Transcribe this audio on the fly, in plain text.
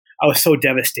I was so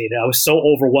devastated. I was so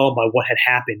overwhelmed by what had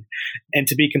happened. And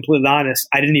to be completely honest,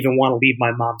 I didn't even want to leave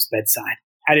my mom's bedside.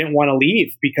 I didn't want to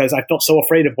leave because I felt so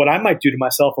afraid of what I might do to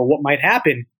myself or what might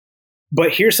happen.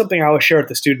 But here's something I always share with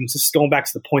the students. This is going back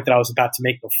to the point that I was about to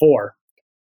make before.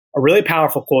 A really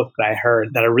powerful quote that I heard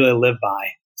that I really live by.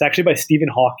 It's actually by Stephen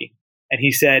Hawking. And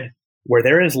he said, "Where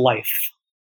there is life,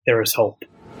 there is hope."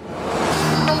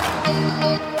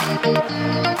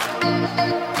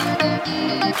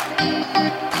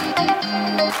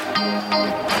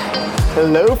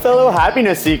 Hello, fellow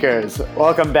happiness seekers.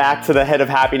 Welcome back to the Head of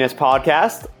Happiness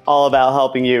podcast, all about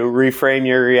helping you reframe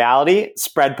your reality,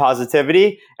 spread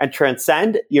positivity, and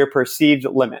transcend your perceived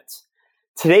limits.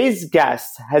 Today's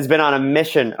guest has been on a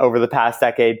mission over the past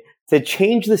decade to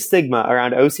change the stigma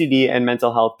around OCD and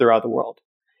mental health throughout the world.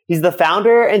 He's the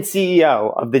founder and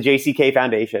CEO of the JCK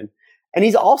Foundation, and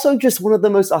he's also just one of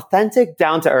the most authentic,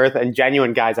 down-to-earth, and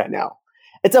genuine guys I know.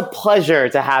 It's a pleasure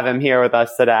to have him here with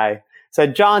us today. So,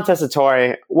 John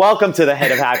Tessitore, welcome to the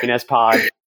Head of Happiness pod.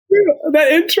 That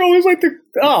intro was like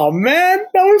oh man,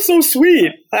 that was so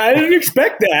sweet. I didn't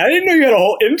expect that. I didn't know you had a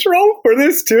whole intro for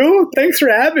this too. Thanks for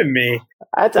having me.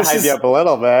 I had to hype you up a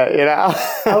little bit, you know?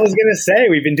 I was going to say,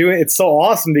 we've been doing it's so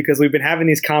awesome because we've been having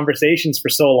these conversations for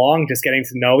so long, just getting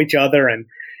to know each other. And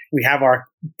we have our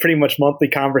pretty much monthly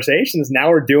conversations. Now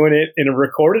we're doing it in a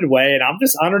recorded way. And I'm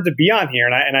just honored to be on here.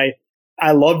 And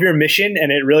I love your mission,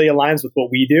 and it really aligns with what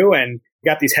we do. And we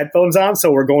got these headphones on,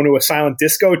 so we're going to a silent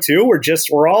disco too.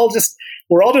 We're all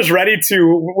just ready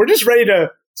to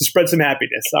spread some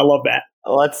happiness. I love that.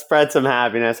 Let's spread some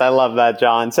happiness. I love that,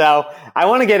 John. So I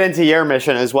want to get into your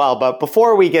mission as well. But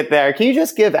before we get there, can you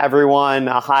just give everyone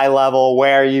a high level?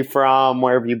 Where are you from?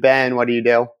 Where have you been? What do you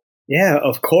do? Yeah,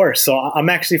 of course. So I'm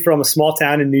actually from a small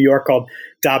town in New York called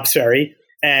Dobbs Ferry.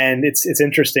 And it's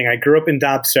interesting. I grew up in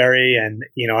Dobbs Ferry, and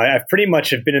I've pretty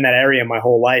much have been in that area my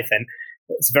whole life. And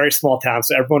it's a very small town,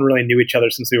 so everyone really knew each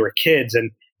other since we were kids. And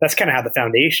that's kind of how the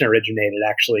foundation originated,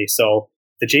 actually. So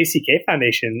the JCK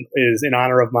Foundation is in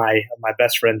honor of my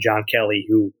best friend John Kelly,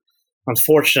 who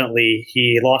unfortunately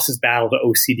he lost his battle to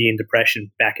OCD and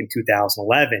depression back in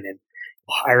 2011. And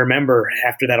I remember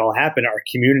after that all happened, our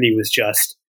community was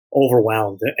just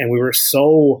overwhelmed, and we were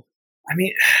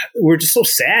just so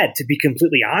sad, to be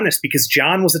completely honest, because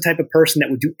John was the type of person that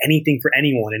would do anything for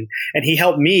anyone. And he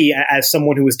helped me as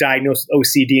someone who was diagnosed with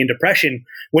OCD and depression.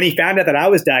 When he found out that I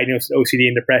was diagnosed with OCD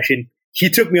and depression, he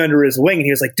took me under his wing and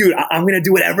he was like, "Dude, I'm going to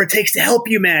do whatever it takes to help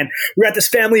you, man." We're at this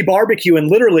family barbecue,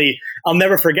 and literally, I'll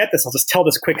never forget this. I'll just tell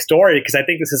this quick story because I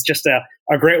think this is just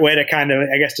a great way to kind of,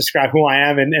 I guess, describe who I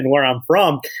am and where I'm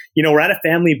from. We're at a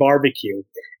family barbecue,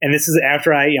 and this is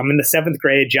after I'm in the 7th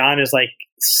grade. John is like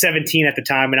 17 at the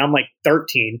time, and I'm like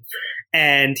 13.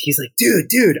 And he's like,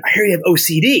 dude, I hear you have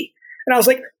OCD. And I was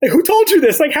like, "Who told you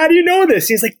this? Like, how do you know this?"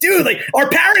 He's like, "Dude, like, our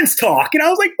parents talk." And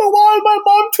I was like, "But why did my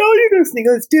mom tell you this?" And he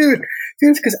goes, Dude,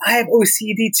 it's because I have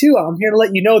OCD too. I'm here to let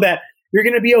you know that you're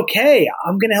going to be okay.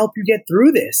 I'm going to help you get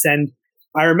through this." And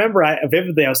I remember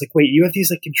vividly, I was like, "Wait, you have these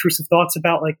like intrusive thoughts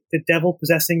about like the devil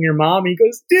possessing your mom?" And he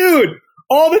goes, "Dude,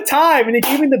 all the time." And he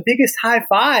gave me the biggest high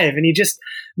five, and he just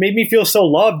made me feel so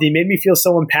loved. He made me feel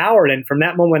so empowered. And from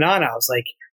that moment on, I was like,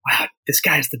 wow, this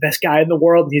guy's the best guy in the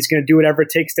world, and he's going to do whatever it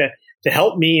takes to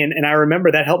help me. And I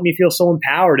remember that helped me feel so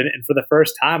empowered. And for the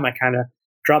first time, I kind of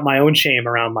dropped my own shame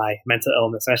around my mental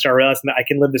illness. And I started realizing that I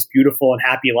can live this beautiful and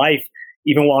happy life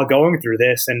even while going through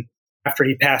this. And after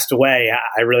he passed away,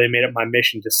 I really made it my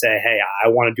mission to say, hey, I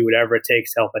want to do whatever it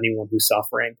takes to help anyone who's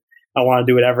suffering. I want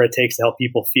to do whatever it takes to help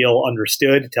people feel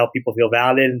understood, to help people feel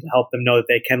validated, and to help them know that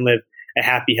they can live a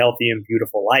happy, healthy, and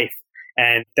beautiful life.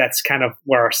 And that's kind of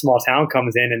where our small town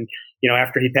comes in. And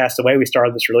after he passed away, we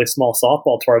started this really small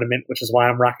softball tournament, which is why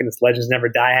I'm rocking this Legends Never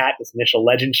Die hat, this initial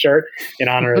legend shirt in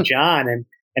honor of John. And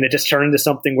it just turned into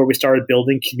something where we started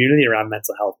building community around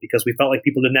mental health because we felt like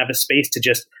people didn't have a space to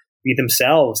just be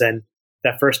themselves. And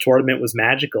that first tournament was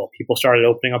magical. People started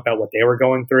opening up about what they were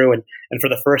going through. And for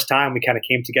the first time, we kind of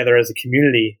came together as a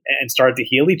community and started to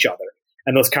heal each other.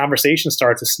 And those conversations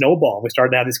started to snowball. We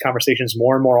started to have these conversations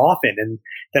more and more often. And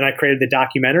then I created the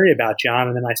documentary about John.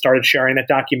 And then I started sharing that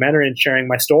documentary and sharing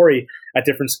my story at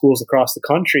different schools across the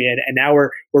country. And now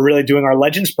we're really doing our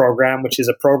Legends program, which is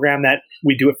a program that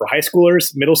we do it for high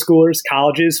schoolers, middle schoolers,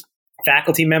 colleges,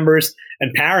 faculty members,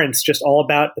 and parents, just all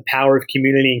about the power of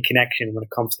community and connection when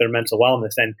it comes to their mental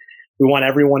wellness. And we want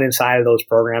everyone inside of those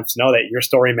programs to know that your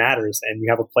story matters and you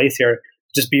have a place here.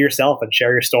 Just be yourself and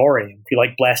share your story. If you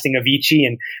like blasting Avicii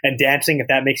and dancing, if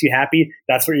that makes you happy,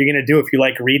 that's what you're going to do. If you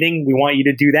like reading, we want you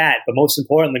to do that. But most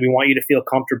importantly, we want you to feel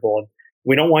comfortable. And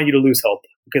we don't want you to lose hope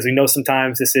because we know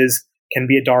sometimes this is can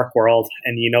be a dark world.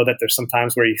 And you know that there's some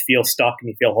times where you feel stuck and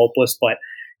you feel hopeless. But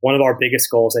one of our biggest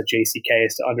goals at JCK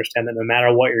is to understand that no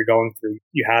matter what you're going through,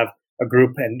 you have a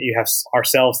group and you have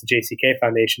ourselves, the JCK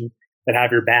Foundation, that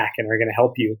have your back and are going to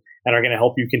help you and are going to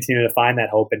help you continue to find that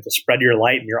hope and to spread your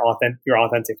light and your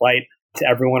authentic light to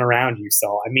everyone around you.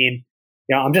 So, I mean,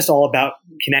 you know, I'm just all about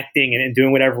connecting and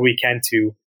doing whatever we can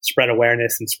to spread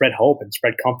awareness and spread hope and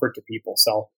spread comfort to people.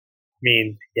 So, I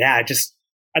mean, yeah, I just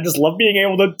love being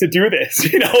able to do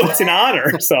this. You know, it's an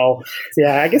honor. So,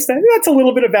 yeah, I guess that's a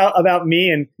little bit about me.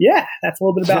 And yeah, that's a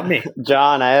little bit about me.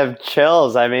 John, I have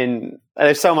chills. I mean,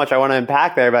 there's so much I want to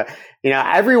unpack there, but you know,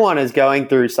 everyone is going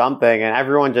through something and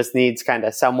everyone just needs kind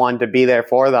of someone to be there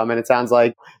for them. And it sounds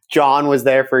like John was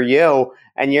there for you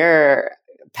and you're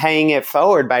paying it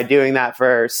forward by doing that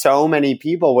for so many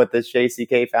people with this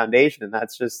JCK Foundation. And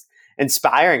that's just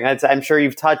inspiring. I'm sure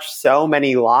you've touched so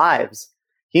many lives.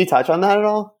 Can you touch on that at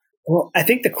all? Well, I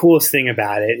think the coolest thing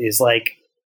about it is like,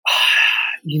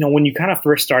 you know, when you kind of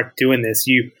first start doing this,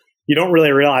 you don't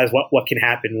really realize what can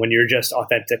happen when you're just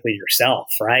authentically yourself,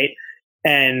 right?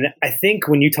 And I think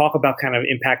when you talk about kind of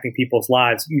impacting people's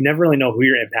lives, you never really know who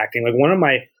you're impacting. Like one of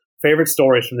my favorite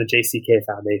stories from the JCK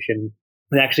Foundation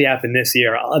that actually happened this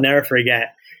year, I'll never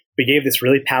forget. We gave this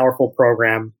really powerful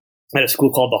program at a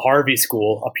school called the Harvey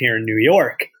School up here in New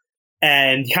York.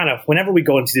 And kind of whenever we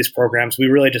go into these programs, we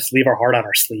really just leave our heart on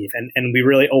our sleeve and we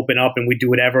really open up and we do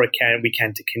whatever we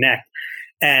can to connect.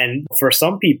 And for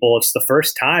some people, it's the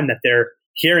first time that they're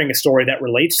hearing a story that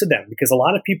relates to them because a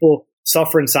lot of people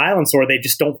suffer in silence or they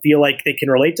just don't feel like they can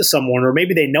relate to someone, or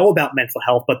maybe they know about mental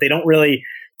health, but they don't really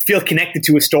feel connected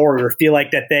to a story or feel like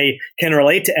that they can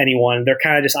relate to anyone. They're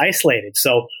kind of just isolated.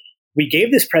 So we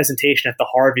gave this presentation at the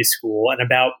Harvey School, and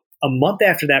about a month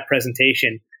after that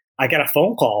presentation, I got a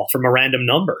phone call from a random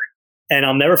number. And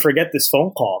I'll never forget this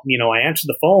phone call. You know, I answered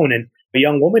the phone and a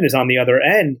young woman is on the other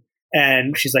end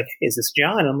and she's like, "Is this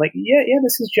John?" I'm like, yeah,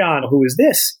 this is John. Who is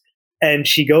this? And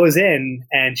she goes in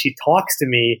and she talks to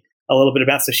me a little bit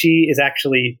about, so she is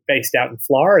actually based out in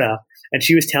Florida, and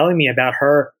she was telling me about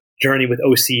her journey with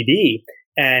OCD,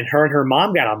 and her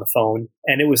mom got on the phone,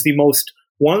 and it was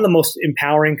one of the most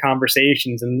empowering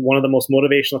conversations and one of the most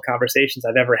motivational conversations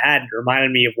I've ever had. It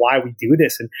reminded me of why we do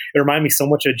this, and it reminded me so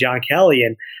much of John Kelly,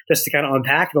 and just to kind of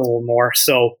unpack it a little more.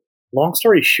 So long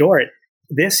story short,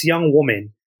 this young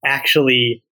woman,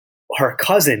 actually, her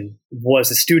cousin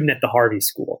was a student at the Harvey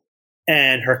School.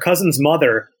 And her cousin's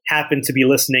mother happened to be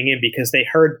listening in because they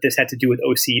heard this had to do with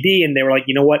OCD. And they were like,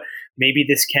 you know what, maybe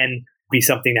this can be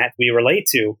something that we relate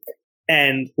to.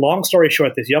 And long story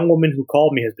short, this young woman who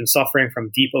called me has been suffering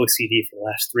from deep OCD for the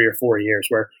last 3 or 4 years,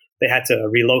 where they had to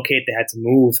relocate, they had to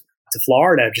move to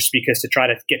Florida just because to try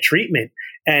to get treatment.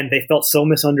 And they felt so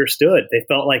misunderstood. They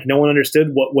felt like no one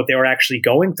understood what they were actually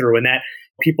going through, and that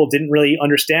people didn't really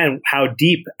understand how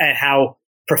deep and how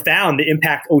profound the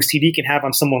impact OCD can have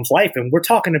on someone's life. And we're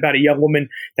talking about a young woman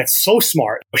that's so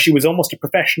smart. She was almost a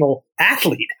professional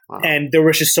athlete. Wow. And there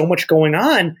was just so much going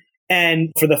on.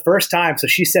 And for the first time, so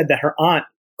she said that her aunt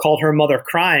called her mother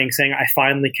crying, saying, "I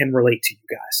finally can relate to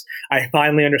you guys. I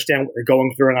finally understand what you're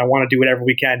going through, and I want to do whatever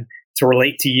we can to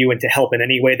relate to you and to help in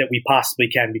any way that we possibly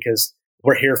can because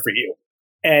we're here for you."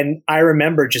 And I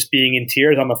remember just being in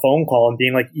tears on the phone call and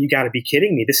being like, "You got to be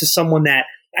kidding me. This is someone that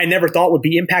I never thought would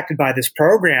be impacted by this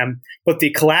program." But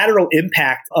the collateral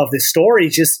impact of this story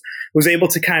just was able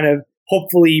to kind of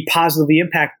hopefully positively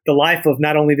impact the life of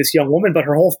not only this young woman, but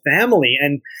her whole family.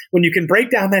 And when you can break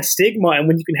down that stigma and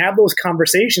when you can have those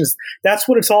conversations, that's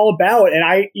what it's all about. And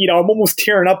I'm almost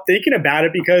tearing up thinking about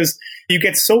it because you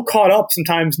get so caught up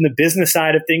sometimes in the business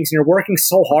side of things and you're working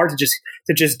so hard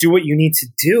to just do what you need to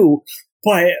do.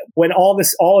 But when all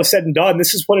is said and done,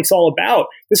 this is what it's all about.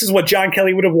 This is what John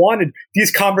Kelly would have wanted.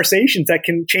 These conversations that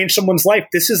can change someone's life.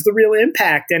 This is the real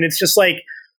impact. And it's just like,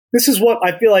 this is what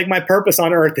I feel like my purpose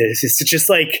on earth is to just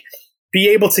like be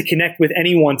able to connect with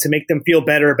anyone to make them feel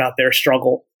better about their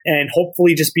struggle and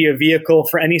hopefully just be a vehicle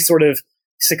for any sort of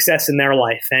success in their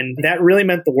life. And that really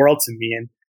meant the world to me. And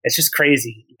it's just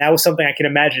crazy. That was something I can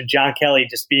imagine John Kelly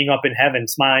just being up in heaven,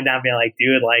 smiling down, being like,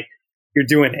 "Dude, like, you're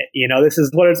doing it. You know, this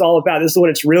is what it's all about. This is what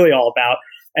it's really all about."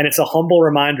 And it's a humble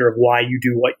reminder of why you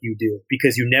do what you do,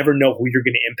 because you never know who you're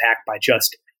going to impact by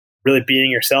just really being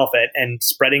yourself and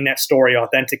spreading that story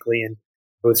authentically. And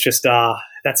it was just,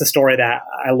 that's a story that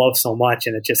I love so much.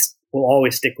 And it just will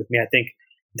always stick with me, I think,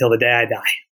 until the day I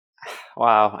die.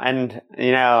 Wow. And,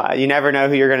 you never know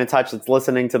who you're going to touch that's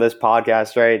listening to this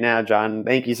podcast right now, John.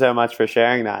 Thank you so much for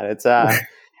sharing that.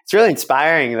 It's really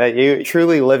inspiring that you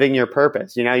truly living your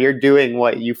purpose. You're doing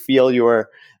what you feel you're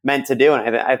meant to do.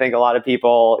 And I think a lot of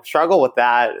people struggle with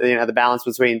that, the balance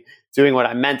between doing what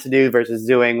I'm meant to do versus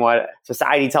doing what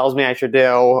society tells me I should do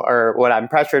or what I'm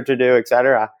pressured to do,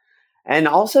 etc. And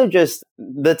also just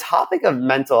the topic of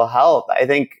mental health. I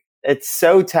think it's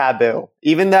so taboo,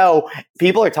 even though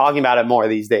people are talking about it more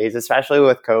these days, especially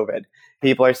with COVID.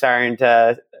 People are starting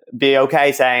to be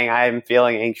okay saying I'm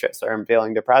feeling anxious or I'm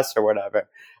feeling depressed or whatever.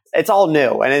 It's all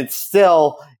new, and it's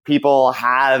still, people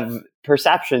have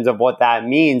perceptions of what that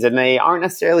means and they aren't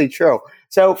necessarily true.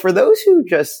 So for those who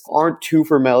just aren't too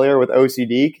familiar with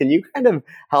OCD, can you kind of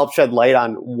help shed light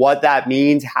on what that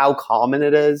means, how common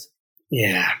it is?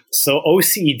 Yeah. So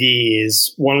OCD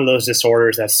is one of those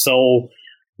disorders that's so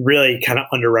really kind of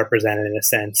underrepresented in a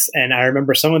sense. And I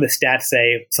remember some of the stats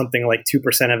say something like 2%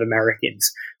 of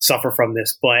Americans suffer from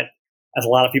this, but as a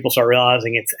lot of people start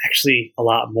realizing, it's actually a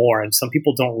lot more. And some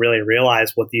people don't really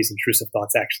realize what these intrusive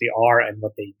thoughts actually are and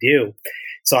what they do.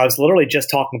 So I was literally just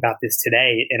talking about this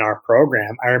today in our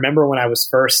program. I remember when I was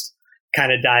first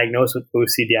kind of diagnosed with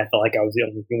OCD, I felt like I was the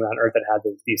only human on earth that had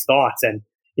these thoughts. And,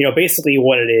 basically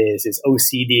what it is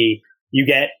OCD, you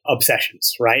get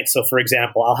obsessions, right? So for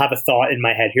example, I'll have a thought in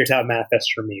my head. Here's how it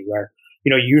manifests for me, where,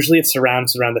 usually it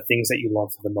surrounds around the things that you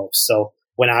love the most. So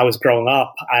when I was growing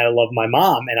up, I loved my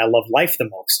mom and I loved life the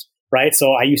most, right?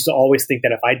 So I used to always think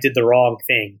that if I did the wrong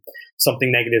thing,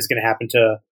 something negative is going to happen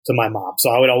to my mom. So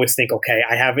I would always think, okay,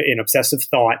 I have an obsessive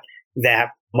thought that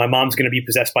my mom's going to be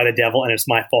possessed by the devil and it's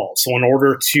my fault. So in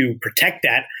order to protect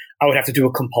that, I would have to do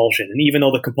a compulsion. And even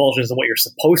though the compulsion isn't what you're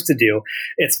supposed to do,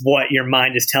 it's what your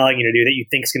mind is telling you to do that you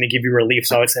think is going to give you relief.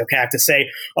 So I would say, okay, I have to say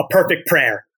a perfect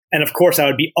prayer. And of course, I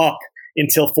would be up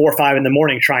until 4 or 5 in the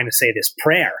morning trying to say this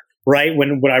prayer, right?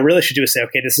 When what I really should do is say,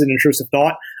 okay, this is an intrusive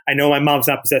thought. I know my mom's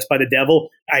not possessed by the devil.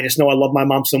 I just know I love my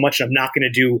mom so much, and I'm not going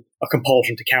to do a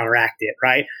compulsion to counteract it,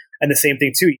 right? And the same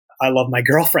thing too, I love my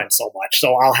girlfriend so much.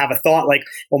 So I'll have a thought like,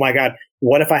 oh my God,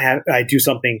 what if I do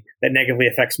something that negatively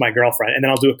affects my girlfriend? And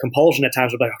then I'll do a compulsion at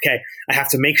times where I'm like, okay, I have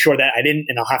to make sure that I didn't,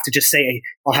 and I'll have to just say,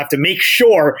 I'll have to make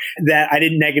sure that I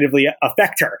didn't negatively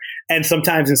affect her. And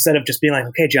sometimes instead of just being like,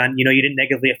 okay, John, you didn't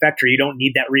negatively affect her, you don't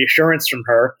need that reassurance from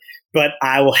her, but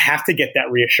I will have to get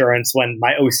that reassurance when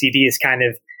my OCD is kind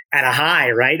of at a high,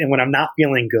 right? And when I'm not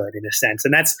feeling good in a sense.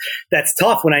 And that's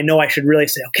tough when I know I should really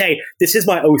say, okay, this is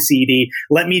my OCD.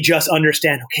 Let me just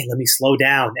understand, okay, let me slow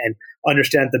down and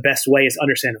understand the best way is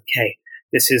understand, okay,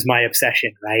 this is my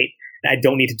obsession, right? I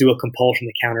don't need to do a compulsion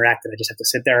to counteract it. I just have to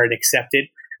sit there and accept it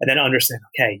and then understand,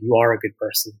 okay, you are a good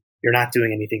person. You're not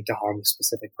doing anything to harm a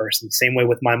specific person. Same way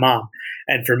with my mom.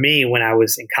 And for me, when I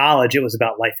was in college, it was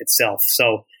about life itself.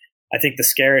 So I think the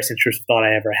scariest intrusive thought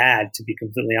I ever had, to be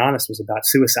completely honest, was about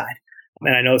suicide.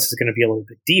 And I know this is going to be a little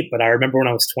bit deep, but I remember when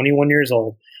I was 21 years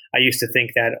old, I used to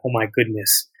think that, oh my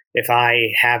goodness, if I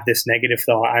have this negative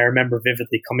thought, I remember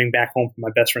vividly coming back home from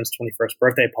my best friend's 21st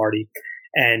birthday party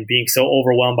and being so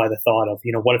overwhelmed by the thought of,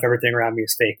 what if everything around me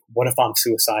is fake? What if I'm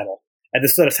suicidal? And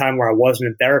this was at a time where I wasn't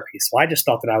in therapy. So I just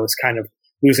thought that I was kind of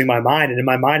losing my mind. And in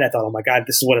my mind, I thought, oh my God,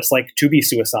 this is what it's like to be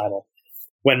suicidal,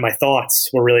 when my thoughts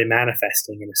were really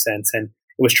manifesting in a sense. And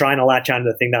it was trying to latch on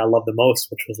to the thing that I love the most,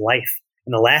 which was life.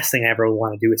 And the last thing I ever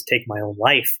want to do is take my own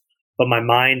life. But my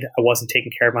mind, I wasn't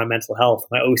taking care of my mental health.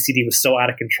 My OCD was so out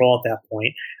of control at that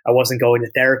point. I wasn't going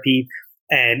to therapy.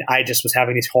 And I just was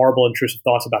having these horrible intrusive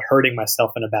thoughts about hurting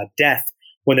myself and about death,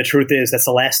 when the truth is that's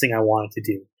the last thing I wanted to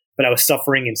do. But I was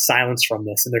suffering in silence from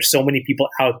this. And there's so many people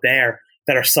out there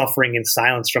that are suffering in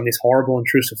silence from these horrible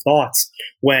intrusive thoughts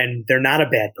when they're not a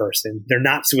bad person. They're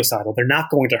not suicidal. They're not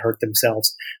going to hurt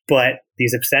themselves. But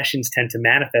these obsessions tend to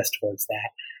manifest towards that.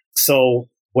 So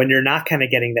when you're not kind of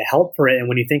getting the help for it, and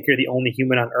when you think you're the only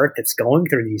human on earth that's going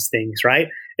through these things, right,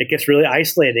 it gets really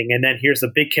isolating. And then here's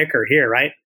the big kicker here,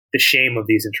 right? The shame of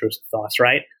these intrusive thoughts,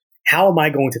 right? How am I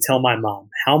going to tell my mom?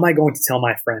 How am I going to tell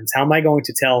my friends? How am I going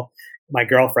to tell my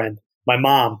girlfriend, my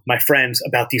mom, my friends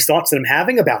about these thoughts that I'm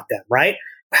having about them, right?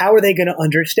 How are they going to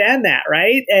understand that,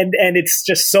 right? And it's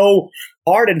just so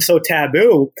hard and so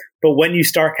taboo. But when you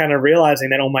start kind of realizing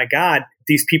that, oh my God,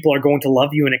 these people are going to love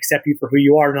you and accept you for who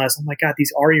you are, and realize, oh my God,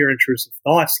 these are your intrusive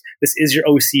thoughts. This is your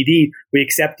OCD. We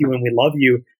accept you and we love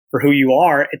you for who you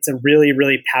are. It's a really,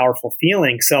 really powerful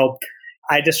feeling. So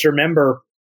I just remember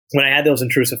when I had those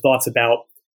intrusive thoughts about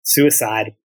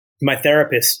suicide, my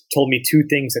therapist told me 2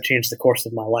 things that changed the course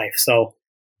of my life. So,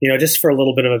 just for a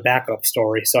little bit of a backup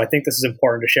story. So I think this is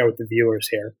important to share with the viewers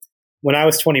here. When I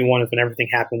was 21 is when everything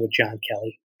happened with John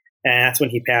Kelly. And that's when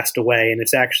he passed away. And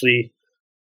it's actually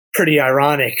pretty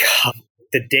ironic.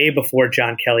 The day before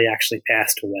John Kelly actually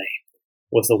passed away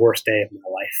was the worst day of my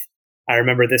life. I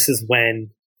remember this is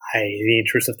when the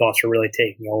intrusive thoughts were really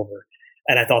taking over.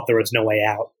 And I thought there was no way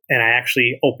out. And I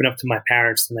actually opened up to my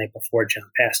parents the night before John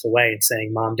passed away and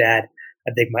saying, Mom, Dad,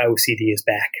 I think my OCD is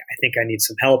back. I think I need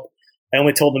some help. I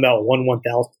only told them about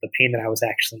 1/1000th of the pain that I was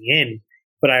actually in,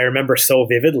 but I remember so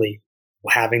vividly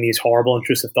having these horrible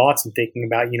intrusive thoughts and thinking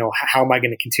about, how am I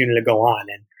going to continue to go on?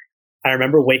 And I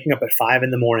remember waking up at 5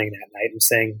 a.m. that night and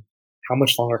saying, how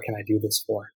much longer can I do this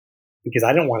for? Because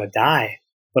I didn't want to die,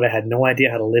 but I had no idea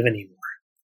how to live anymore.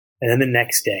 And then the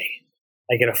next day,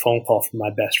 I get a phone call from my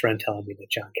best friend telling me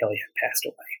that John Kelly had passed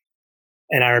away.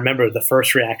 And I remember the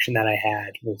first reaction that I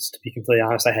had was, to be completely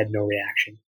honest, I had no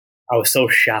reaction. I was so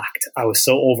shocked. I was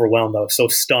so overwhelmed. I was so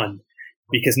stunned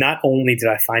because not only did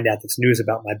I find out this news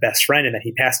about my best friend and that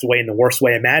he passed away in the worst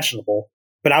way imaginable,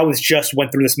 but I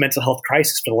went through this mental health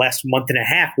crisis for the last month and a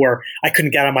half where I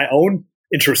couldn't get out of my own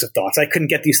intrusive thoughts. I couldn't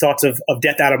get these thoughts of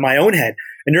death out of my own head.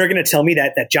 And you're going to tell me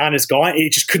that John is gone?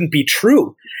 It just couldn't be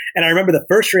true. And I remember the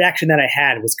first reaction that I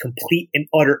had was complete and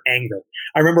utter anger.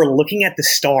 I remember looking at the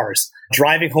stars,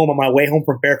 driving home on my way home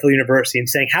from Fairfield University and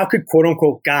saying, how could quote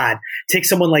unquote God take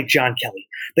someone like John Kelly,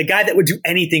 the guy that would do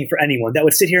anything for anyone, that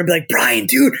would sit here and be like, Brian,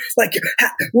 dude, like,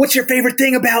 what's your favorite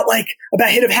thing about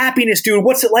Hit of Happiness, dude?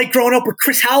 What's it like growing up with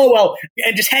Chris Hollowell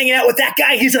and just hanging out with that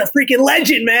guy? He's a freaking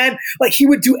legend, man. Like, he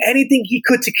would do anything he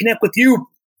could to connect with you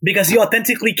because he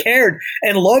authentically cared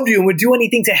and loved you and would do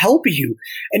anything to help you.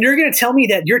 And you're going to tell me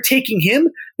that you're taking him?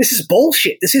 This is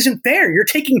bullshit. This isn't fair. You're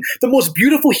taking the most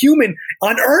beautiful human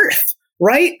on earth,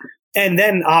 right? And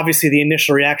then obviously the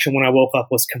initial reaction when I woke up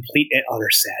was complete and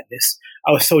utter sadness.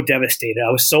 I was so devastated.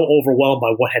 I was so overwhelmed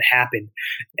by what had happened.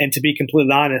 And to be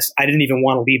completely honest, I didn't even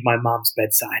want to leave my mom's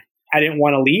bedside. I didn't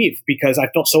want to leave because I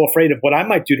felt so afraid of what I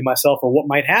might do to myself or what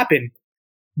might happen.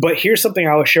 But here's something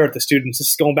I always share with the students.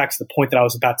 This is going back to the point that I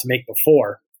was about to make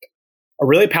before. A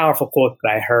really powerful quote that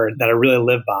I heard that I really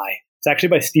live by. It's actually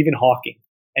by Stephen Hawking.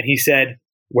 And he said,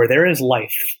 where there is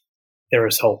life, there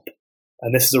is hope.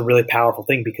 And this is a really powerful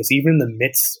thing because even in the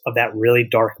midst of that really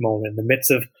dark moment, in the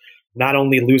midst of not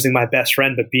only losing my best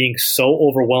friend, but being so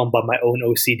overwhelmed by my own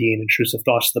OCD and intrusive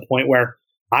thoughts to the point where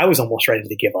I was almost ready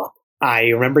to give up. I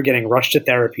remember getting rushed to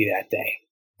therapy that day.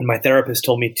 And my therapist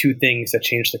told me 2 things that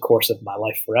changed the course of my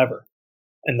life forever.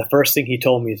 And the first thing he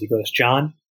told me is, he goes,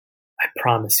 John, I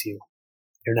promise you,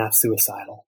 you're not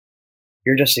suicidal.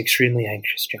 You're just extremely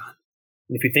anxious, John.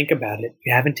 And if you think about it,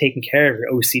 you haven't taken care of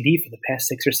your OCD for the past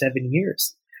 6 or 7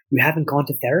 years. You haven't gone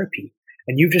to therapy.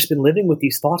 And you've just been living with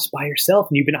these thoughts by yourself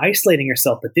and you've been isolating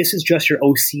yourself. But this is just your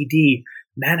OCD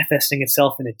manifesting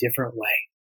itself in a different way.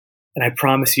 And I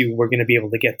promise you, we're going to be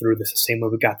able to get through this the same way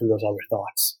we got through those other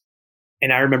thoughts.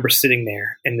 And I remember sitting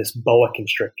there and this boa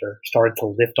constrictor started to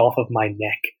lift off of my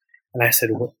neck. And I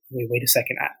said, wait a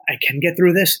second. I can get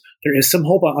through this. There is some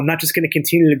hope. I'm not just going to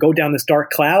continue to go down this dark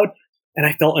cloud. And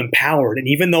I felt empowered. And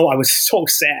even though I was so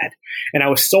sad and I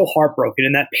was so heartbroken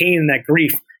and that pain and that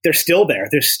grief, they're still there.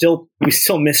 We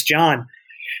still miss John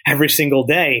every single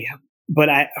day. But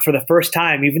for the first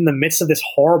time, even in the midst of this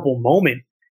horrible moment,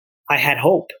 I had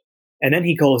hope. And then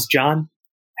he goes, John,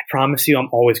 I promise you, I'm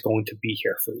always going to be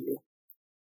here for you.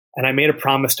 And I made a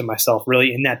promise to myself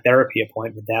really in that therapy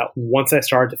appointment that once I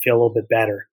started to feel a little bit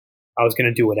better, I was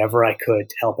going to do whatever I could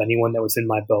to help anyone that was in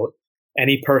my boat.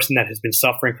 Any person that has been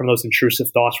suffering from those intrusive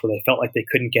thoughts where they felt like they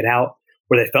couldn't get out,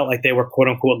 where they felt like they were quote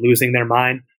unquote losing their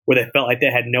mind, where they felt like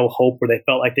they had no hope, where they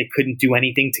felt like they couldn't do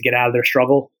anything to get out of their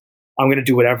struggle, I'm going to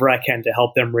do whatever I can to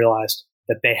help them realize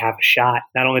that they have a shot.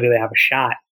 Not only do they have a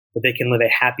shot, but they can live a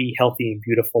happy, healthy, and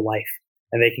beautiful life.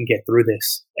 And they can get through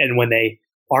this. And when they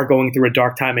are going through a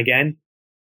dark time again,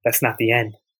 that's not the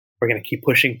end. We're going to keep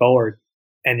pushing forward.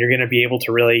 And you're going to be able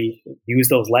to really use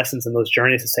those lessons and those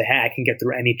journeys to say, hey, I can get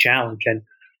through any challenge. And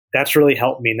that's really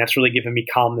helped me. And that's really given me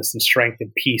calmness and strength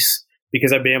and peace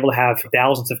because I've been able to have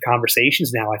thousands of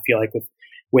conversations now, I feel like,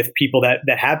 with people that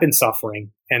have been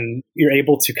suffering. And you're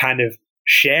able to kind of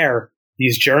share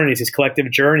these journeys, these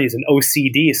collective journeys. And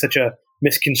OCD is such a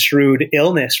misconstrued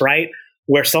illness, right?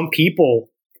 Where some people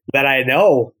that I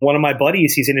know, one of my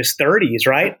buddies, he's in his 30s,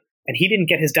 right? And he didn't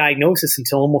get his diagnosis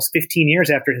until almost 15 years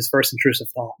after his first intrusive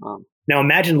thought. Now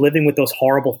imagine living with those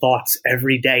horrible thoughts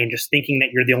every day and just thinking that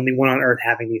you're the only one on earth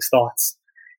having these thoughts.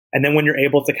 And then when you're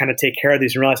able to kind of take care of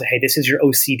these and realize that, hey, this is your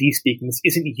OCD speaking. This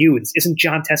isn't you. This isn't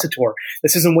John Tessitore.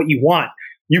 This isn't what you want.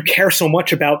 You care so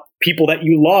much about people that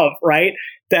you love, right?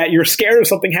 That you're scared of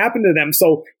something happened to them.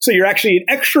 So you're actually an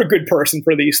extra good person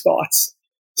for these thoughts.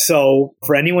 So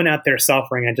for anyone out there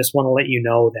suffering, I just want to let you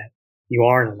know that you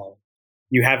aren't alone.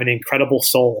 You have an incredible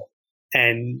soul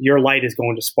and your light is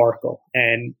going to sparkle.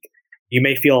 And you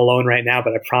may feel alone right now,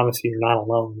 but I promise you, you're not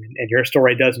alone. And your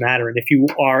story does matter. And if you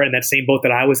are in that same boat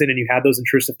that I was in and you have those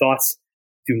intrusive thoughts,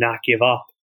 do not give up.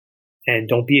 And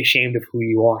don't be ashamed of who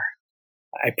you are.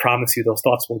 I promise you those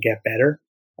thoughts will get better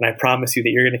And I promise you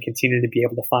that you're going to continue to be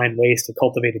able to find ways to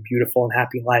cultivate a beautiful and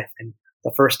happy life. And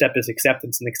the first step is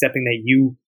acceptance, and accepting that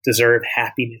you deserve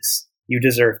happiness. You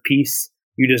deserve peace.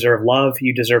 You deserve love.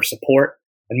 You deserve support.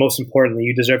 And most importantly,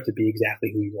 you deserve to be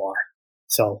exactly who you are.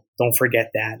 So don't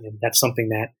forget that. And that's something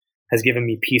that has given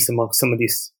me peace amongst some of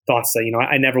these thoughts that,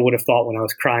 I never would have thought when I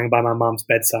was crying by my mom's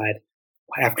bedside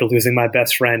after losing my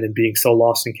best friend and being so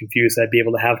lost and confused, I'd be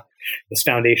able to have this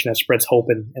foundation that spreads hope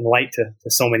and light to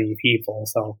so many people.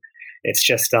 So it's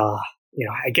just,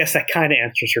 I guess that kind of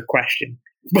answers your question.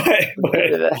 But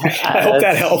I hope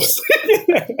that helps.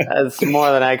 That's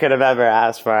more than I could have ever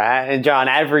asked for. And John,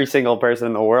 every single person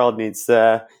in the world needs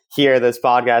to hear this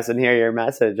podcast and hear your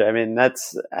message. I mean,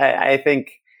 I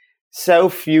think so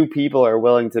few people are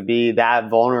willing to be that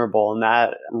vulnerable and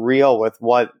that real with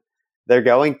what they're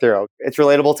going through. It's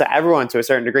relatable to everyone to a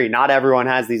certain degree. Not everyone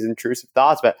has these intrusive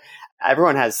thoughts, but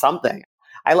everyone has something.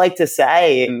 I like to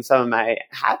say in some of my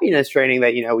happiness training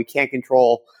that, we can't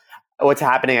control what's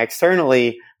happening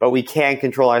externally, but we can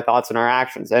control our thoughts and our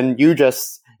actions. And you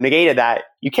just negated that.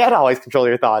 You can't always control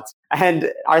your thoughts.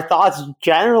 And our thoughts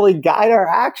generally guide our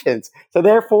actions. So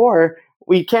therefore,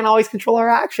 we can't always control our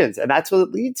actions. And that's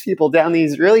what leads people down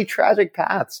these really tragic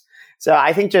paths. So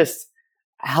I think just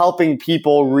helping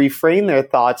people reframe their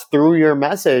thoughts through your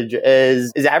message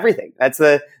is everything. That's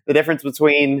the difference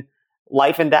between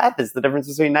life and death. Is the difference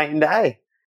between night and day.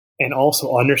 And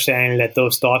also understanding that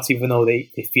those thoughts, even though they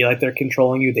feel like they're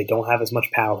controlling you, they don't have as much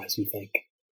power as you think.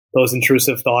 Those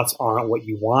intrusive thoughts aren't what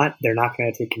you want. They're not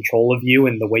going to take control of you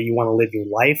and the way you want to live your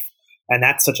life. And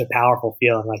that's such a powerful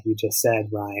feeling, like you just said,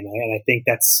 Ryan. And I think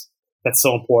that's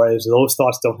so important, is those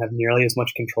thoughts don't have nearly as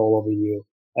much control over you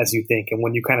as you think. And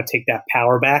when you kind of take that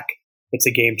power back, it's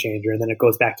a game changer. And then it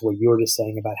goes back to what you were just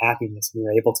saying about happiness. And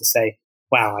you're able to say,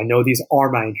 wow, I know these are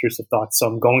my intrusive thoughts, so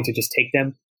I'm going to just take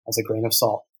them as a grain of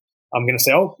salt. I'm going to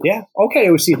say, oh, yeah, okay,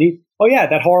 OCD. Oh, yeah,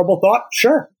 that horrible thought.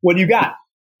 Sure. What do you got?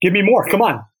 Give me more. Come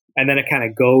on. And then it kind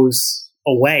of goes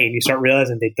away and you start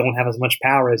realizing they don't have as much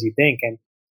power as you think. And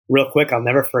real quick, I'll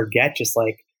never forget just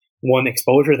like one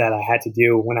exposure that I had to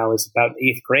do when I was about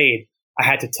 8th grade. I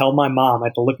had to tell my mom, I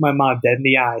had to look my mom dead in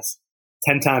the eyes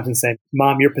 10 times and say,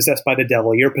 Mom, you're possessed by the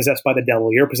devil. You're possessed by the devil.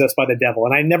 You're possessed by the devil.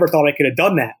 And I never thought I could have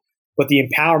done that. But the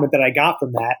empowerment that I got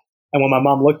from that, and when my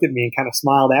mom looked at me and kind of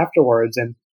smiled afterwards,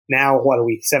 and now, what are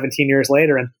we, 17 years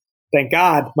later? And thank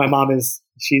God my mom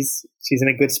she's in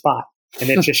a good spot. And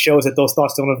it just shows that those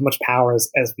thoughts don't have much power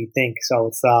as we think. So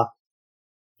it's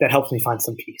that helps me find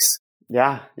some peace.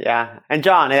 Yeah. And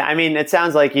John, I mean, it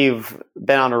sounds like you've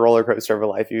been on a roller coaster of a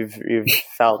life. You've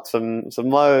felt some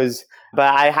lows,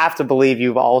 but I have to believe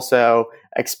you've also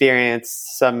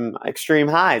experienced some extreme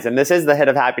highs. And this is the Hit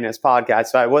of Happiness podcast.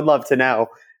 So I would love to know,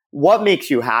 what makes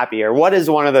you happy, or what is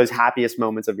one of those happiest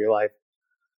moments of your life?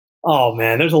 Oh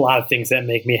man, there's a lot of things that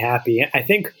make me happy. I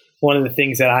think one of the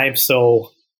things that I am so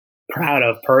proud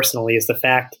of personally is the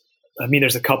fact,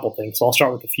 there's a couple things. So I'll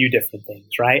start with a few different things,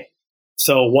 right?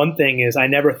 So one thing is I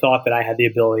never thought that I had the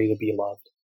ability to be loved.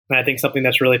 And I think something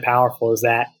that's really powerful is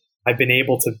that I've been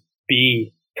able to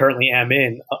currently am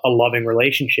in a loving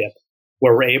relationship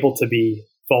where we're able to be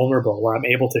vulnerable, where I'm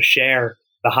able to share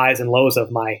the highs and lows of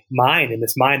my mind, and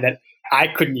this mind that I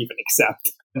couldn't even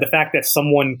accept. And the fact that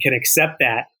someone can accept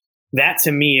that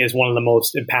to me is one of the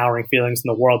most empowering feelings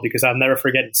in the world, because I'll never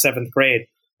forget in 7th grade,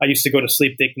 I used to go to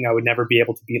sleep thinking I would never be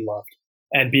able to be loved.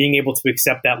 And being able to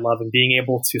accept that love and being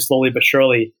able to slowly but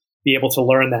surely be able to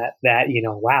learn that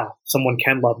wow, someone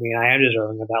can love me and I am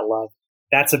deserving of that love.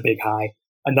 That's a big high.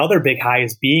 Another big high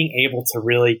is being able to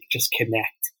really just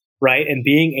connect, right? And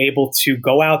being able to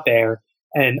go out there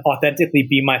and authentically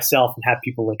be myself and have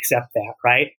people accept that,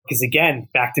 right? Because again,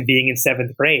 back to being in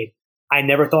 7th grade, I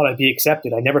never thought I'd be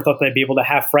accepted. I never thought that I'd be able to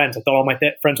have friends. I thought all my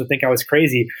friends would think I was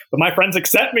crazy, but my friends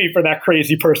accept me for that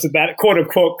crazy person, that quote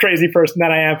unquote crazy person that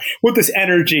I am, with this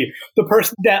energy, the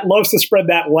person that loves to spread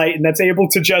that light and that's able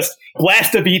to just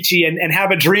blast Avicii and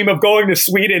have a dream of going to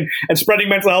Sweden and spreading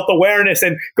mental health awareness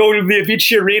and going to the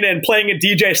Avicii arena and playing a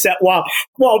DJ set while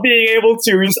being able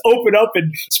to just open up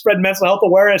and spread mental health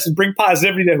awareness and bring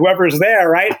positivity to whoever is there,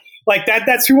 right? Like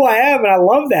that's who I am. And I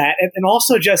love that. And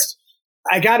also just,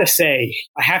 I gotta say,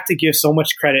 I have to give so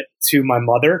much credit to my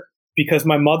mother, because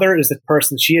my mother is the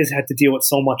person, she has had to deal with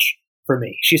so much for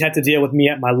me. She's had to deal with me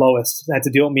at my lowest, had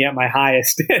to deal with me at my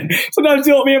highest. And sometimes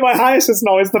deal with me at my highest isn't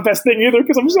always the best thing either,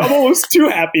 because I'm almost too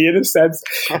happy in a sense.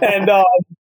 And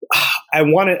I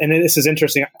want to, and this is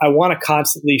interesting, I want to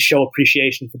constantly show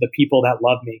appreciation for the people that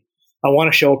love me. I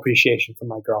want to show appreciation from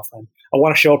my girlfriend. I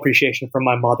want to show appreciation from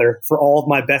my mother, for all of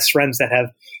my best friends that have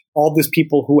all those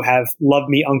people who have loved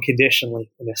me unconditionally,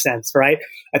 in a sense, right?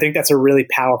 I think that's a really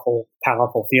powerful,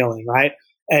 powerful feeling, right?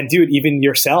 And dude, even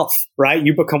yourself, right?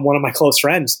 You become one of my close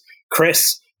friends.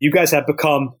 Chris, you guys have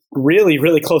become really,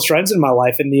 really close friends in my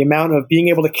life. And the amount of being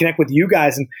able to connect with you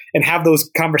guys and have those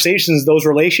conversations, those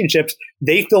relationships,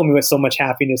 they fill me with so much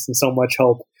happiness and so much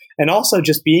hope. And also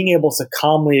just being able to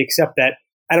calmly accept that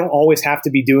I don't always have to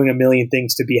be doing a million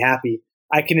things to be happy.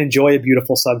 I can enjoy a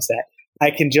beautiful sunset.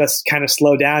 I can just kind of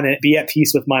slow down and be at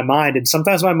peace with my mind. And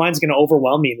sometimes my mind's going to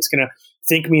overwhelm me and it's going to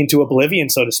think me into oblivion,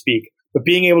 so to speak. But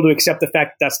being able to accept the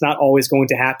fact that that's not always going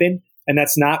to happen, and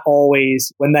that's not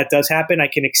always, when that does happen, I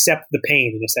can accept the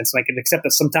pain in a sense. And I can accept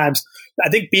that sometimes, I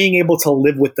think being able to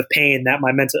live with the pain that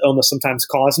my mental illness sometimes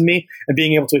causes me, and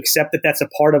being able to accept that that's a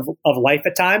part of life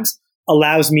at times,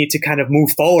 allows me to kind of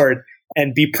move forward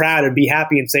and be proud and be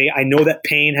happy and say, I know that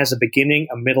pain has a beginning,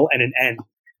 a middle, and an end.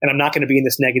 And I'm not going to be in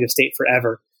this negative state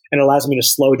forever. And it allows me to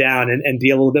slow down and be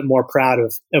a little bit more proud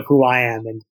of who I am.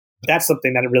 And that's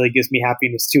something that really gives me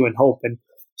happiness too, and hope. And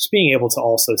just being able to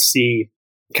also see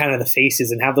kind of the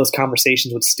faces and have those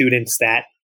conversations with students that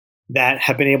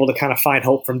have been able to kind of find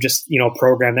hope from just, a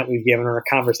program that we've given or a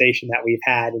conversation that we've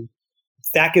had. And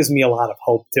that gives me a lot of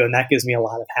hope too. And that gives me a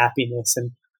lot of happiness.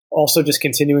 And also just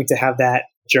continuing to have that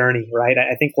journey, right?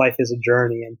 I think life is a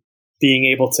journey, and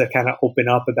being able to kind of open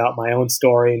up about my own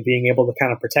story and being able to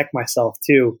kind of protect myself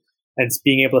too, and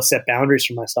being able to set boundaries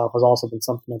for myself has also been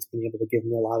something that's been able to give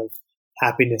me a lot of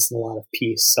happiness and a lot of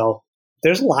peace. So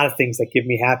there's a lot of things that give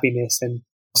me happiness. And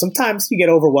sometimes you get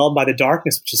overwhelmed by the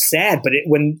darkness, which is sad. But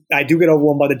when I do get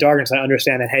overwhelmed by the darkness, I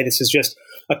understand that, hey, this is just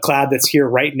a cloud that's here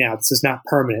right now. This is not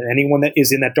permanent. Anyone that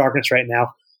is in that darkness right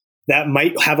now, that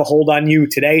might have a hold on you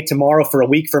today, tomorrow, for a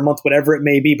week, for a month, whatever it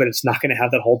may be, but it's not going to have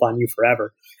that hold on you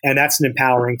forever. And that's an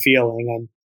empowering feeling. And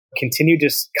continue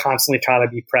just constantly try to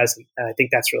be present. And I think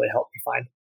that's really helped me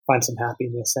find some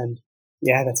happiness. And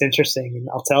yeah, that's interesting. And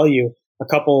I'll tell you, a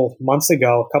couple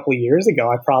of years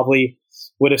ago, I probably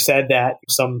would have said that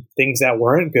some things that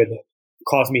weren't good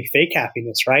caused me fake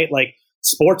happiness, right? Like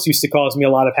sports used to cause me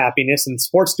a lot of happiness, and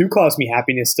sports do cause me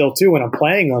happiness still too when I'm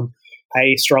playing them.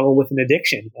 I struggle with an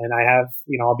addiction, and I have,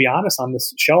 I'll be honest on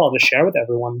this show, I'll just share with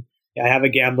everyone. I have a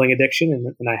gambling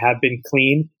addiction, and I have been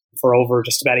clean for over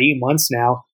just about 8 months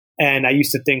now. And I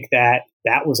used to think that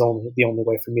was the only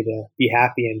way for me to be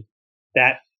happy. And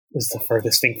that is the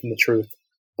furthest thing from the truth.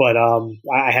 But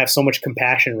I have so much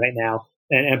compassion right now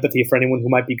and empathy for anyone who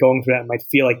might be going through that and might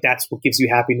feel like that's what gives you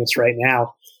happiness right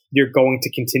now. You're going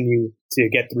to continue to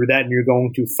get through that, and you're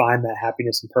going to find that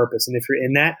happiness and purpose. And if you're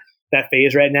in that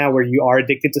phase right now where you are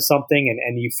addicted to something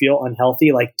and you feel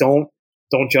unhealthy, like don't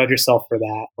judge yourself for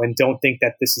that. And don't think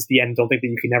that this is the end. Don't think that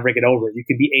you can never get over it. You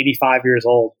could be 85 years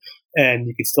old and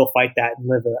you can still fight that and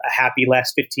live a happy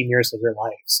last 15 years of your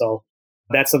life. So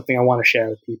that's something I want to share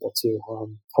with people too.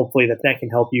 Hopefully that can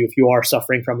help you if you are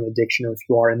suffering from an addiction, or if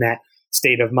you are in that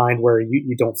state of mind where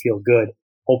you don't feel good.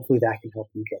 Hopefully that can help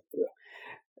you get through.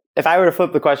 If I were to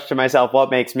flip the question to myself,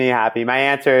 what makes me happy? My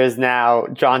answer is now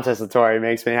John Tessitore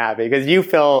makes me happy, because you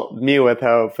fill me with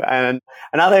hope. And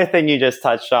another thing you just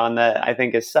touched on that I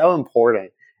think is so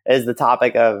important is the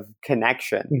topic of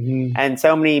connection. Mm-hmm. And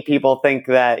so many people think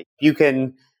that you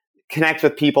can connect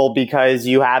with people because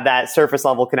you have that surface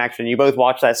level connection. You both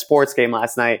watched that sports game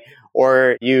last night,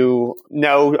 or you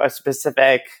know a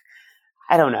specific,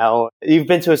 I don't know, you've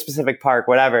been to a specific park,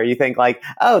 whatever. You think like,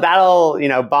 oh, that'll,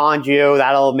 bond you.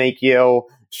 That'll make you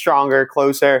stronger,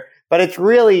 closer. But it's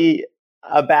really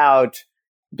about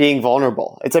being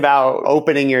vulnerable. It's about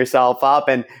opening yourself up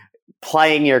and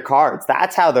playing your cards.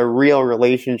 That's how the real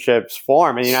relationships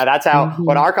form. And, that's how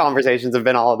what our conversations have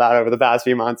been all about over the past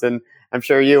few months. And I'm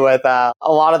sure you with a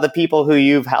lot of the people who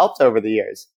you've helped over the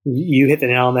years. You hit the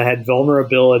nail on the head.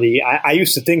 Vulnerability. I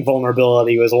used to think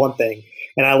vulnerability was one thing.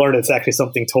 And I learned it's actually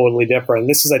something totally different. And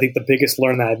this is, I think, the biggest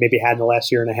learn that I've maybe had in the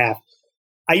last year and a half.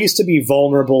 I used to be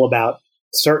vulnerable about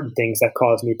certain things that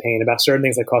caused me pain, about certain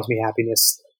things that caused me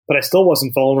happiness, but I still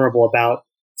wasn't vulnerable about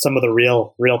some of the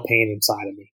real pain inside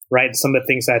of me, right? Some of the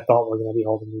things that I thought were going to be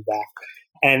holding me back.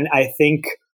 And I think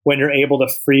when you're able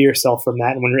to free yourself from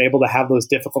that, and when you're able to have those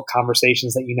difficult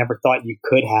conversations that you never thought you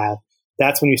could have,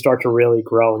 that's when you start to really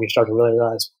grow and you start to really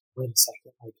realize, wait a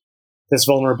second, like this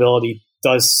vulnerability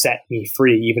does set me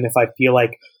free, even if I feel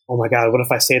like, oh my God, what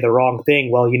if I say the wrong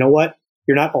thing? Well, you know what?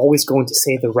 You're not always going to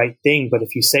say the right thing, but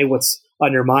if you say what's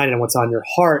on your mind and what's on your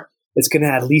heart, it's going to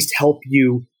at least help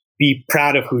you be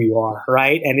proud of who you are,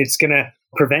 right? And it's going to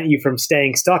prevent you from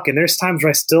staying stuck. And there's times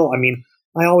where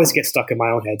I always get stuck in my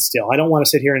own head still. I don't want to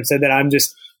sit here and say that I'm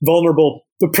just vulnerable,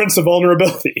 the prince of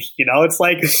vulnerability. It's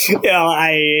like,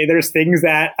 there's things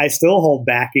that I still hold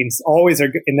back and always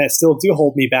are, and that still do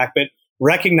hold me back. But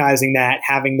recognizing that,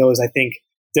 having those, I think,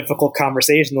 difficult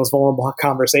conversations, those vulnerable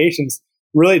conversations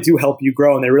really do help you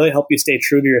grow, and they really help you stay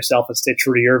true to yourself and stay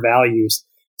true to your values.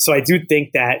 So I do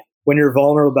think that when you're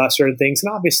vulnerable about certain things,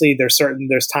 and obviously there's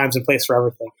times and place for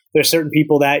everything. There's certain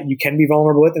people that you can be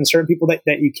vulnerable with and certain people that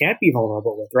you can't be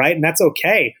vulnerable with, right? And that's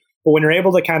okay. But when you're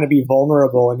able to kind of be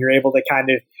vulnerable and you're able to kind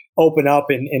of open up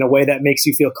in a way that makes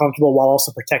you feel comfortable while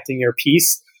also protecting your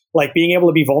peace, like being able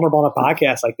to be vulnerable on a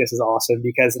podcast like this is awesome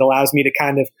because it allows me to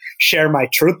kind of share my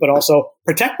truth, but also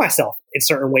protect myself in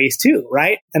certain ways too,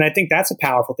 right? And I think that's a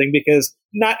powerful thing because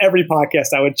not every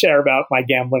podcast I would share about my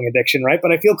gambling addiction, right?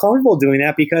 But I feel comfortable doing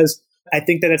that because I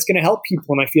think that it's going to help people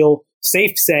and I feel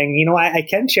safe saying, I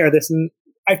can share this and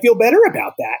I feel better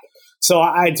about that. So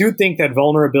I do think that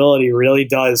vulnerability really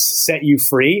does set you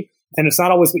free. And it's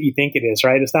not always what you think it is,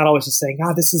 right? It's not always just saying,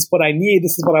 this is what I need.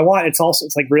 This is what I want. It's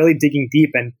like really digging deep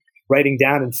and writing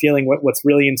down and feeling what's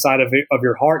really inside of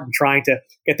your heart and trying to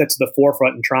get that to the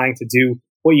forefront and trying to do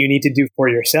what you need to do for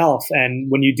yourself. And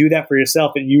when you do that for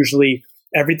yourself, it usually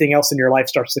everything else in your life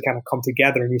starts to kind of come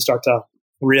together and you start to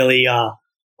really,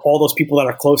 all those people that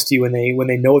are close to you when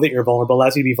they know that you're vulnerable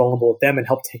allows you to be vulnerable with them and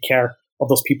help take care of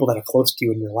those people that are close to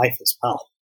you in your life as well.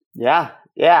 Yeah.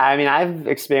 I mean, I've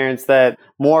experienced that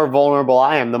more vulnerable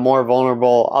I am, the more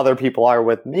vulnerable other people are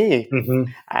with me.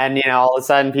 Mm-hmm. And, all of a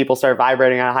sudden people start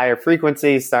vibrating on a higher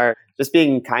frequency, start just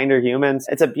being kinder humans.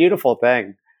 It's a beautiful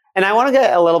thing. And I want to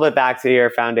get a little bit back to your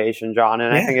foundation, John.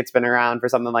 And I think it's been around for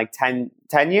something like 10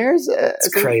 years. It's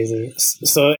crazy.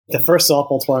 So the first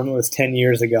softball tournament was 10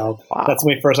 years ago. Wow. That's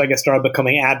when we first, started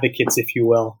becoming advocates, if you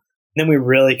will. And then we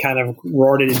really kind of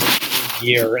roared it into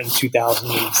year in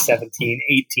 2017,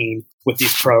 18 with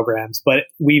these programs. But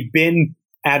we've been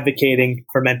advocating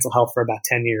for mental health for about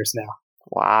 10 years now.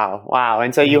 Wow.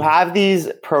 And so you have these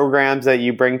programs that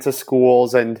you bring to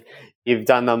schools and you've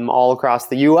done them all across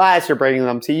the US. You're bringing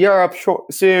them to Europe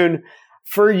soon.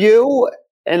 For you,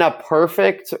 in a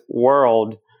perfect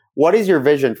world, what is your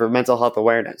vision for mental health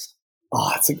awareness?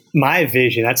 My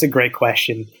vision. That's a great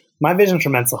question. My vision for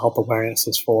mental health awareness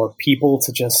is for people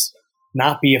to just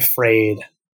not be afraid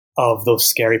of those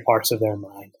scary parts of their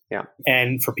mind. Yeah.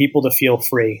 And for people to feel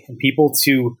free and people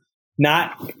to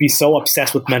not be so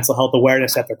obsessed with mental health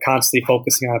awareness that they're constantly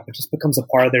focusing on it, but just becomes a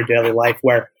part of their daily life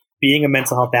where being a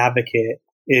mental health advocate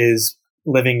is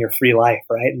living your free life,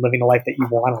 right? And living the life that you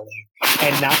want to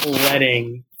live and not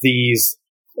letting these,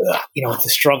 the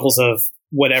struggles of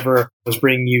whatever was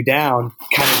bringing you down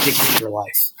kind of dictate your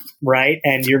life, right?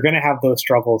 And you're going to have those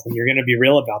struggles and you're going to be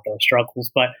real about those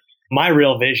struggles. But my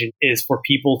real vision is for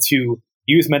people to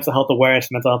use mental health awareness,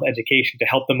 mental health education to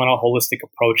help them on a holistic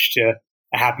approach to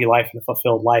a happy life and a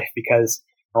fulfilled life. Because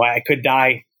I could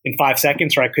die in 5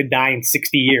 seconds or I could die in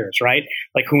 60 years, right?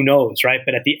 Like who knows, right?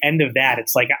 But at the end of that,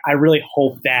 it's like I really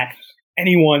hope that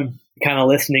anyone kind of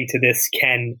listening to this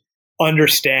can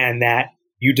understand that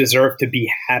you deserve to be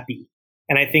happy.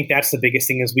 And I think that's the biggest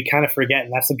thing is we kind of forget.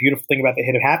 And that's the beautiful thing about the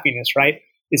hit of happiness, right?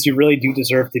 Is you really do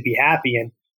deserve to be happy.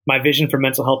 And my vision for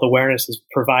mental health awareness is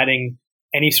providing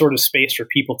any sort of space for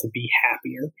people to be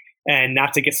happier and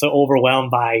not to get so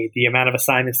overwhelmed by the amount of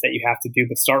assignments that you have to do,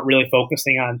 but start really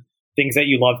focusing on things that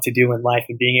you love to do in life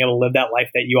and being able to live that life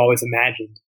that you always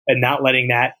imagined and not letting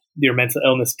that your mental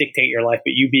illness dictate your life,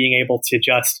 but you being able to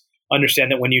just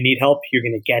understand that when you need help, you're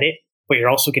going to get it, but you're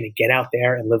also going to get out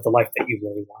there and live the life that you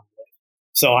really want to live.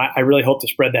 So I really hope to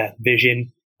spread that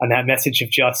vision and that message of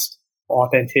just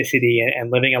authenticity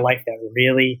and living a life that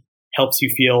really helps you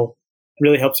feel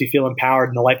empowered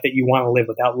in the life that you want to live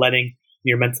without letting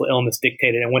your mental illness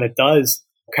dictate it. And when it does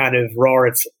kind of roar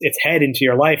its head into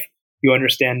your life, you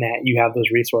understand that you have those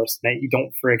resources, that you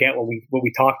don't forget what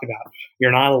we talked about.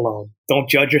 You're not alone. Don't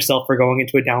judge yourself for going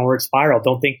into a downward spiral.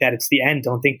 Don't think that it's the end.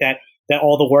 Don't think that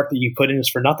all the work that you put in is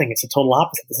for nothing. It's the total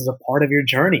opposite. This is a part of your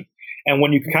journey. And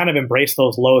when you kind of embrace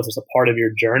those lows as a part of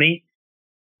your journey,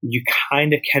 you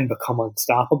kind of can become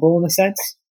unstoppable in a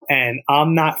sense. And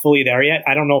I'm not fully there yet.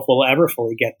 I don't know if we'll ever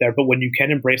fully get there, but when you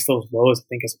can embrace those lows, I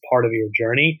think as a part of your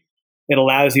journey, it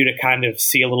allows you to kind of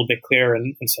see a little bit clearer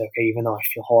and say, okay, even though I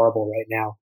feel horrible right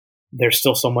now, there's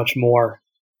still so much more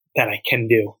that I can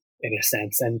do in a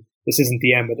sense. And this isn't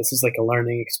the end, but this is like a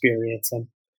learning experience. And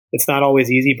it's not always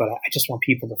easy, but I just want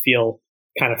people to feel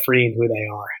kind of free in who they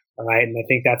are. All right. And I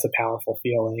think that's a powerful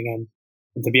feeling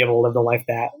and to be able to live the life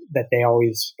that they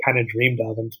always kind of dreamed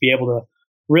of and to be able to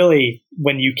really,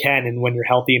 when you can and when you're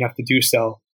healthy enough to do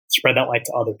so, spread that light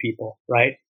to other people,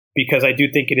 right? Because I do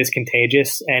think it is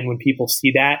contagious. And when people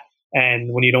see that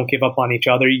And when you don't give up on each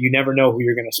other, you never know who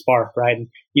you're going to spark, right? And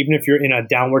even if you're in a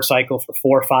downward cycle for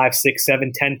 4, 5, 6,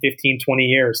 7, 10, 15, 20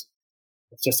 years,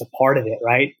 it's just a part of it,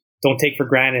 right? Don't take for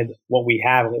granted what we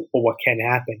have or what can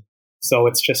happen. So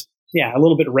it's just, a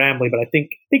little bit rambly, but I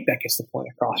think that gets the point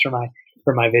across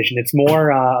for my vision. It's more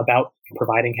about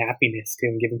providing happiness too,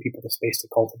 and giving people the space to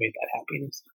cultivate that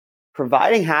happiness.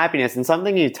 Providing happiness, and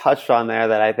something you touched on there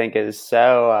that I think is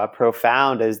so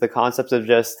profound is the concept of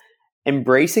just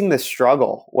embracing the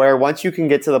struggle, where once you can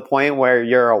get to the point where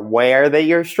you're aware that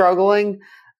you're struggling,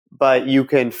 but you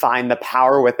can find the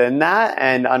power within that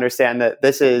and understand that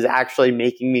this is actually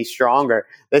making me stronger.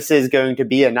 This is going to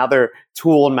be another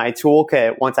tool in my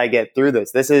toolkit once I get through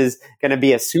this. This is going to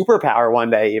be a superpower one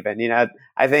day even.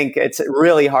 I think it's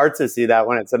really hard to see that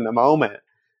when it's in the moment.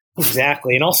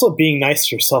 Exactly. And also being nice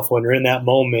to yourself when you're in that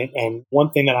moment. And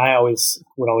one thing that I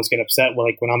would always get upset with,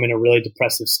 like when I'm in a really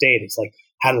depressive state, it's like,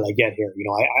 how did I get here?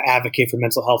 I advocate for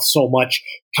mental health so much.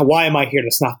 Why am I here?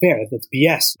 That's not fair. That's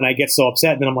BS. And I get so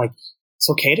upset. And then I'm like, it's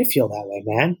okay to feel that way,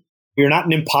 man. You're not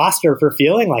an imposter for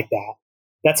feeling like that.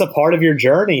 That's a part of your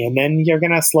journey. And then you're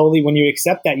going to slowly, when you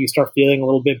accept that, you start feeling a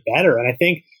little bit better. And I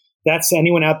think that's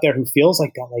anyone out there who feels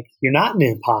like that, like you're not an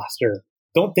imposter.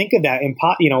 Don't think of that.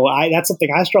 That's something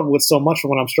I struggle with so much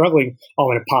when I'm struggling.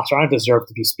 Oh, an imposter. I don't deserve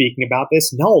to be speaking about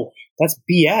this. No, that's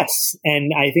BS.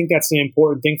 And I think that's an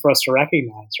important thing for us to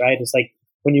recognize, right? It's like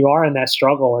when you are in that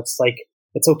struggle, it's like,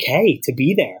 it's okay to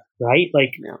be there, right?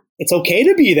 Like It's okay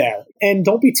to be there, and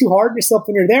don't be too hard on yourself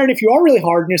when you're there. And if you are really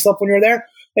hard on yourself when you're there,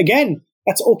 again,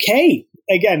 that's okay.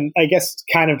 Again, I guess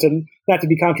kind of not to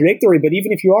be contradictory, but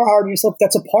even if you are hard on yourself,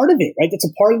 that's a part of it, right? That's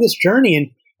a part of this journey. And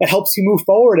it helps you move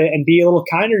forward and be a little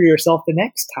kinder to yourself the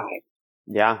next time.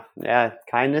 Yeah.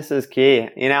 Kindness is key.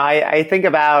 I think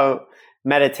about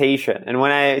meditation. And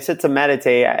when I sit to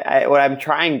meditate, what I'm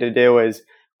trying to do is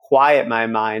quiet my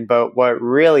mind. But what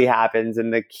really happens,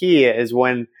 and the key is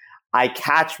when I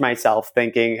catch myself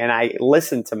thinking and I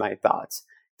listen to my thoughts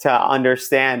to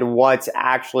understand what's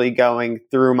actually going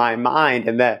through my mind.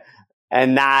 And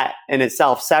that in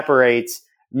itself separates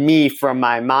me from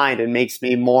my mind and makes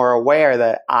me more aware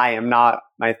that I am not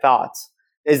my thoughts.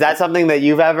 Is that something that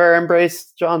you've ever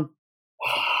embraced, John?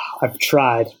 I've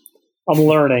tried. I'm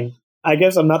learning. I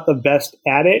guess I'm not the best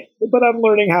at it, but I'm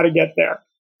learning how to get there.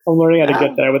 I'm learning how to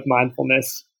get there with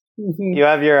mindfulness. Mm-hmm. You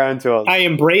have your own tools. I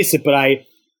embrace it, but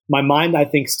my mind, I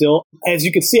think still, as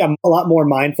you can see, I'm a lot more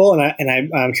mindful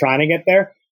and I'm trying to get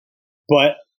there,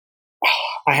 but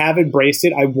I have embraced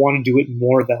it. I want to do it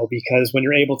more though, because when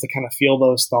you're able to kind of feel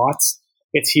those thoughts,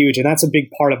 it's huge. And that's a big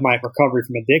part of my recovery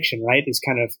from addiction, right? Is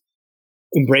kind of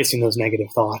embracing those negative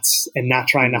thoughts and not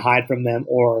trying to hide from them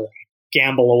or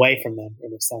gamble away from them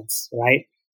in a sense, right?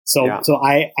 So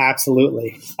I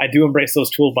do embrace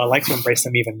those tools, but I like to embrace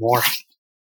them even more.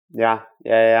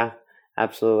 Yeah,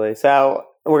 absolutely. So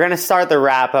we're going to start the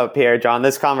wrap up here, John.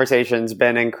 This conversation's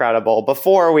been incredible.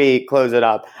 Before we close it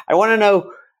up, I want to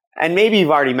know, and maybe you've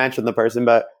already mentioned the person,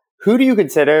 but who do you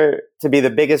consider to be the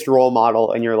biggest role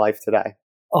model in your life today?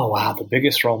 Oh, wow. The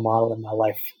biggest role model in my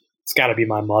life. It's got to be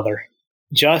my mother.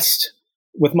 Just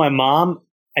with my mom,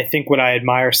 I think what I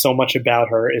admire so much about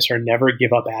her is her never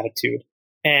give up attitude.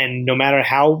 And no matter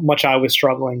how much I was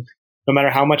struggling, no matter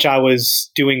how much I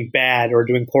was doing bad or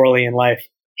doing poorly in life,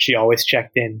 she always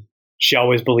checked in. She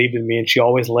always believed in me, and she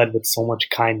always led with so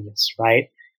much kindness, right?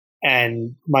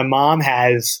 And my mom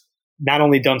has not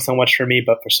only done so much for me,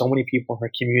 but for so many people in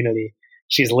her community.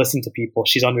 She's listened to people.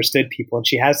 She's understood people. And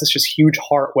she has this just huge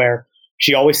heart where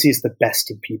she always sees the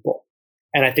best in people.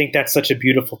 And I think that's such a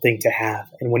beautiful thing to have.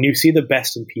 And when you see the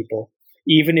best in people,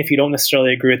 even if you don't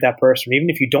necessarily agree with that person, even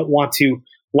if you don't want to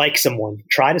like someone,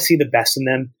 try to see the best in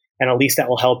them. And at least that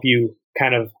will help you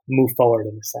kind of move forward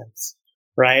in a sense,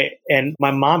 right? And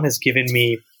my mom has given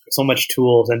me so much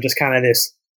tools and just kind of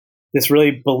this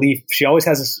really belief. She always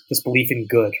has this belief in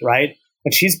good, right?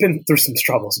 And she's been through some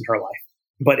struggles in her life,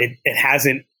 but it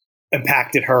hasn't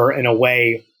impacted her in a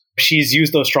way. She's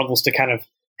used those struggles to kind of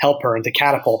help her and to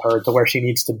catapult her to where she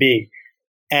needs to be.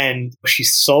 And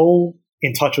she's so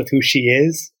in touch with who she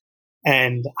is.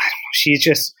 And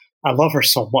I love her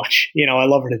so much. I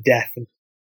love her to death. And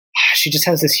she just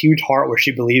has this huge heart where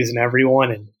she believes in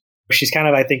everyone. And she's kind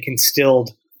of, I think,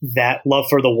 instilled that love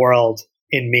for the world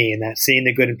in me and that seeing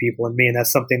the good in people in me. And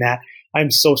that's something that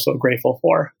I'm so, so grateful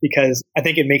for, because I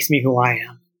think it makes me who I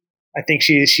am. I think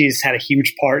she's had a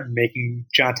huge part in making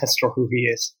John Tessitore who he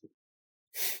is.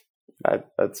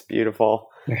 That's beautiful.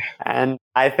 And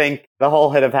I think the whole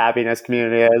Hit of Happiness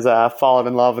community has fallen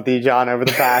in love with you, John, over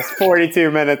the past 42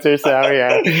 minutes or so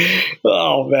here.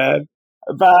 Oh, man.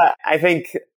 But I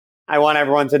think I want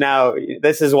everyone to know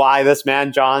this is why this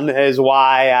man, John, is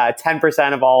why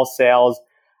 10% of all sales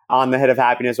on the Hit of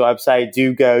Happiness website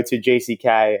do go to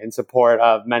JCK in support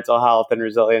of mental health and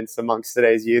resilience amongst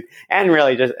today's youth, and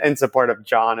really just in support of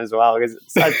John as well, because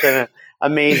it's such an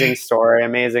amazing story,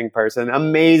 amazing person,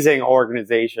 amazing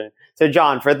organization. So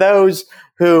John, for those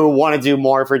who want to do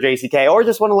more for JCK or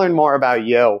just want to learn more about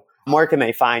you, where can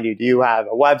they find you? Do you have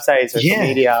a website, social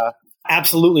media?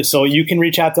 Absolutely. So you can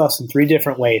reach out to us in 3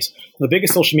 different ways. The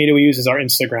biggest social media we use is our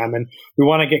Instagram, and we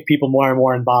want to get people more and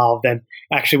more involved. And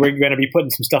actually, we're going to be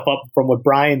putting some stuff up from what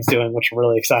Brian's doing, which we're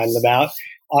really excited about,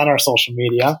 on our social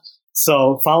media.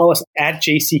 So follow us at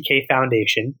JCK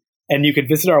Foundation, and you can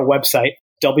visit our website,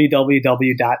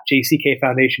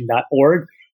 www.jckfoundation.org,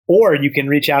 or you can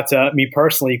reach out to me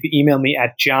personally. You can email me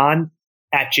at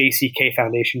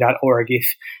john@jckfoundation.org.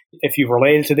 If you've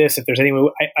related to this, if there's any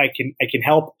way I can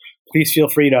help, please feel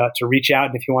free to reach out.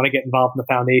 And if you want to get involved in the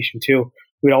foundation too,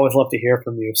 we'd always love to hear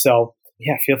from you. So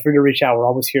yeah, feel free to reach out. We're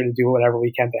always here to do whatever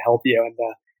we can to help you and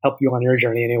help you on your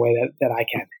journey any way that I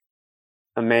can.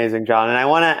 Amazing, John. And I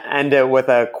want to end it with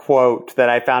a quote that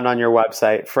I found on your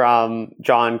website from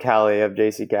John Kelly of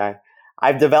JCK.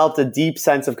 I've developed a deep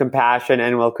sense of compassion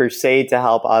and will crusade to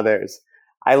help others.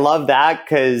 I love that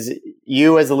because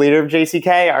you as the leader of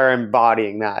JCK are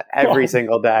embodying that every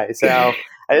single day. So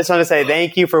I just want to say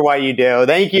thank you for what you do.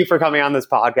 Thank you for coming on this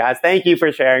podcast. Thank you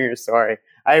for sharing your story.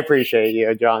 I appreciate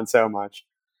you, John, so much.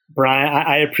 Brian,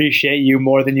 I appreciate you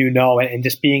more than you know, and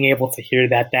just being able to hear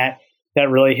that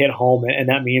really hit home, and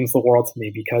that means the world to me,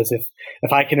 because if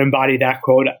I can embody that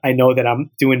quote, I know that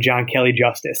I'm doing John Kelly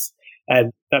justice,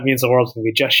 and that means the world to me.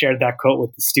 We just shared that quote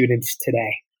with the students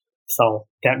today, so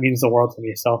that means the world to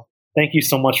me. So thank you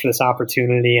so much for this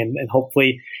opportunity, and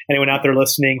hopefully anyone out there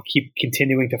listening, keep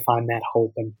continuing to find that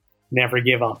hope and never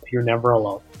give up. You're never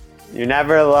alone. You're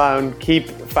never alone. Keep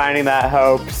finding that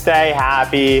hope. Stay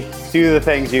happy. Do the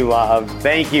things you love.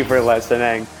 Thank you for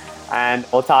listening. And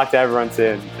we'll talk to everyone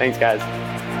soon. Thanks, guys.